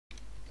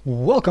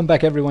Welcome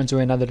back everyone to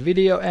another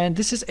video, and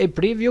this is a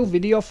preview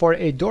video for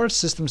a door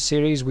system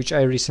series which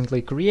I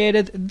recently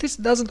created. This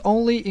doesn't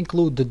only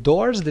include the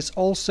doors, this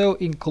also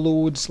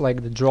includes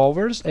like the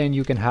drawers, and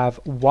you can have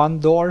one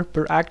door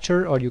per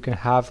actor, or you can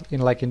have,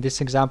 in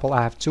this example,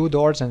 I have 2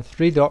 doors and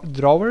 3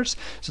 drawers.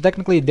 So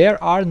technically there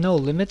are no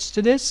limits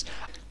to this.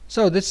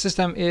 So this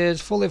system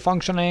is fully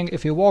functioning.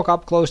 If you walk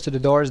up close to the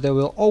doors, they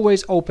will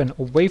always open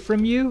away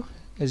from you.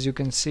 As you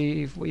can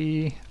see, if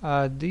we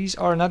these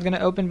are not going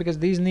to open because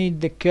these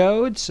need the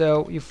code.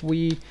 So if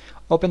we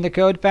open the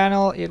code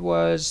panel, it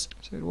was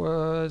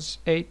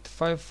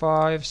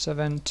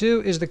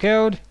 85572 is the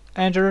code.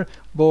 Enter,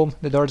 boom,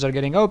 the doors are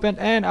getting open,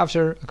 and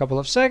after a couple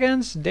of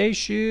seconds they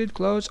should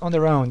close on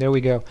their own. There we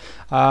go.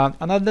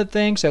 Another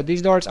thing, so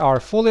these doors are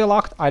fully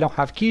locked. I don't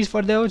have keys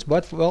for those,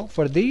 but well,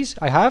 for these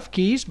I have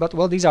keys, but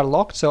well, these are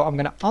locked. So I'm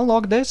gonna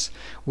unlock this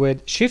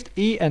with Shift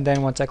E, and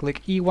then once I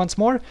click E once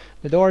more,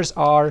 the doors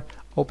are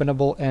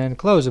openable and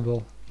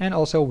closable, and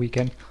also we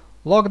can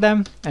lock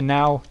them, and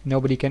now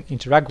nobody can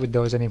interact with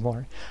those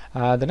anymore.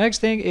 The next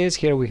thing is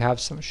here we have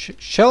some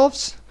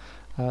shelves,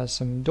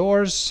 some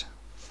doors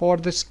for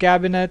this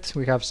cabinet,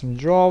 we have some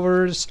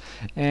drawers,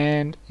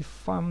 and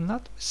if I'm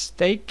not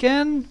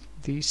mistaken,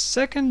 the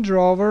second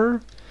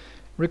drawer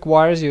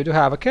requires you to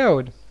have a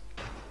code.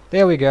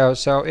 There we go.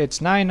 So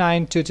it's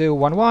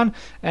 992211,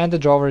 and the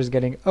drawer is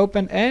getting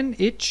open and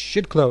it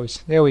should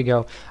close. There we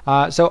go.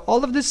 So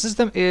all of this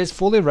system is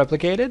fully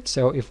replicated.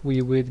 So if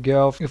we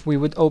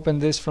would open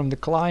this from the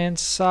client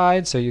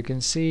side, so you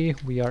can see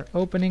we are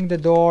opening the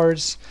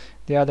doors.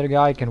 The other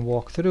guy can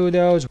walk through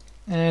those.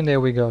 And there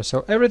we go.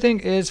 So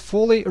everything is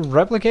fully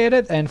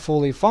replicated and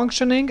fully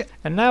functioning.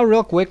 And now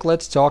real quick,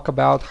 let's talk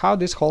about how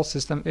this whole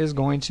system is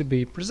going to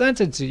be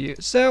presented to you.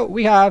 So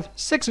we have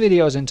 6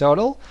 videos in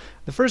total.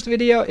 The first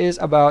video is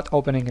about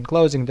opening and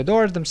closing the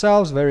doors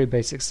themselves, very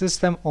basic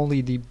system.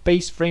 Only the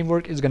base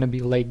framework is going to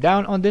be laid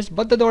down on this,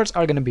 but the doors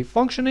are going to be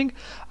functioning.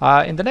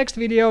 In the next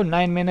video,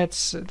 9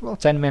 minutes, well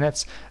 10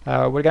 minutes,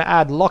 we're going to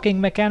add locking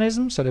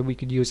mechanism so that we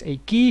could use a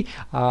key.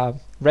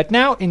 Right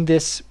now in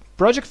this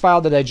project file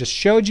that I just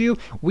showed you,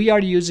 we are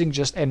using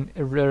just an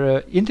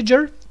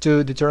integer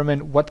to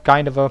determine what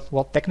kind of a,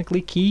 well,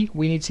 technically key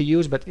we need to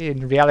use, but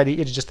in reality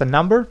it's just a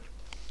number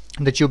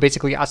that you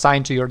basically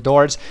assign to your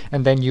doors,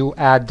 and then you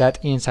add that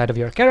inside of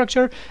your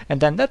character, and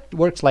then that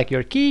works like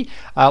your key.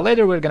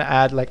 Later we're gonna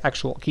add like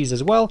actual keys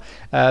as well.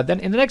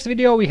 Then in the next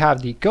video we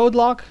have the code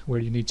lock,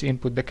 where you need to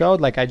input the code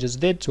like I just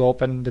did to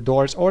open the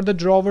doors or the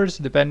drawers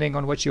depending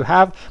on what you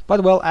have.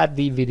 But well, at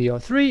the video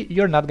 3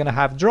 you're not gonna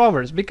have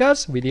drawers,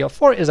 because video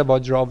 4 is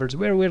about drawers,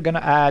 where we're gonna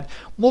add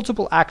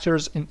multiple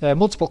actors,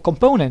 multiple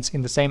components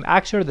in the same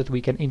actor that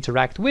we can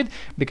interact with,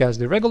 because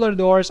the regular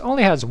doors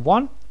only has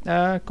one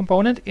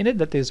component in it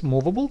that is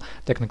movable.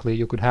 Technically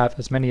you could have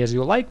as many as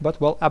you like, but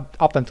well,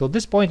 up until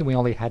this point we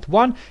only had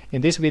one.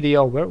 In this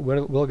video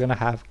we're gonna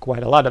have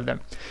quite a lot of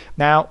them.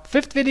 Now,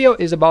 5th video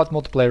is about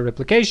multiplayer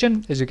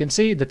replication. As you can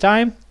see, the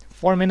time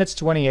 4 minutes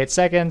 28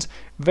 seconds.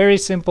 Very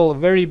simple,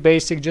 very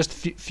basic, just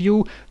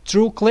few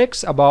true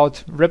clicks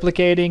about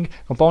replicating,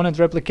 component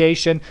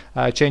replication,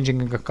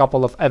 changing a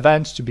couple of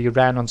events to be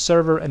ran on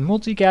server and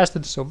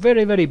multicasted. So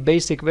very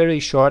basic, very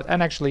short,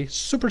 and actually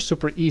super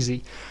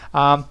easy.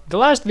 The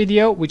last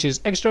video, which is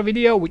extra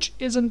video, which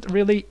isn't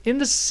really in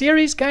the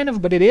series kind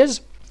of, but it is.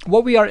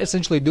 What we are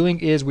essentially doing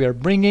is we are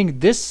bringing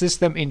this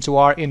system into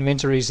our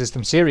inventory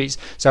system series.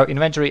 So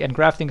inventory and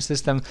crafting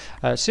system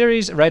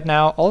series right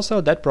now, also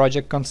that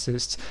project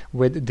consists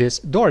with this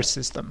door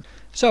system.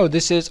 So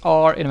this is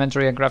our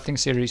inventory and crafting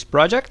series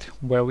project,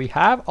 where we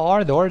have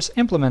our doors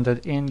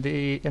implemented in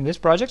this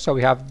project. So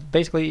we have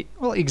basically,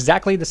 well,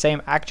 exactly the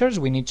same actors.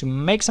 We need to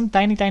make some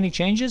tiny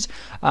changes.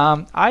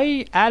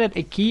 I added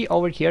a key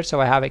over here,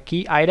 so I have a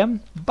key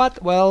item,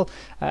 but well,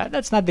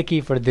 that's not the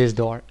key for this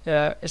door.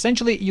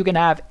 Essentially you can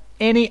have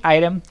any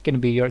item can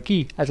be your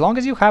key. As long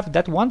as you have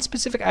that one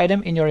specific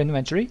item in your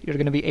inventory, you're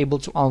going to be able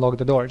to unlock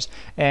the doors.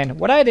 And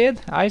what I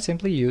did, I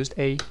simply used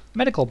a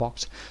medical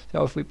box.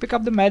 So if we pick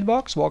up the med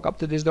box, walk up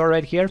to this door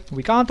right here,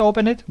 we can't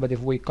open it, but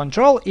if we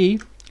Control E,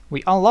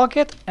 we unlock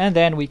it, and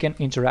then we can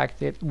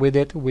interact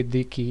with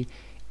the key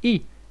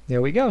E.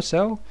 There we go.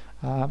 So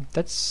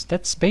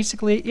that's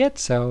basically it.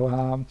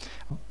 So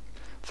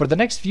for the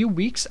next few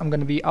weeks, I'm going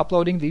to be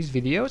uploading these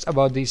videos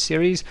about this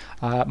series.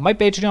 My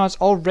Patreons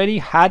already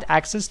had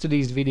access to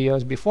these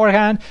videos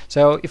beforehand,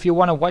 so if you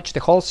want to watch the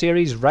whole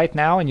series right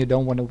now and you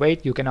don't want to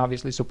wait, you can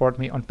obviously support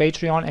me on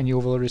Patreon, and you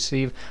will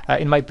receive,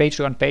 in my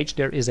Patreon page,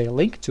 there is a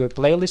link to a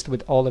playlist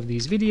with all of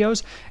these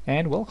videos,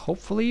 and well,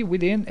 hopefully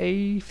within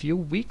a few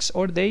weeks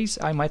or days,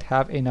 I might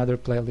have another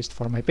playlist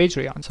for my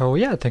Patreon. So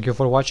yeah, thank you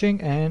for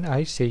watching, and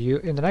I see you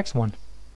in the next one.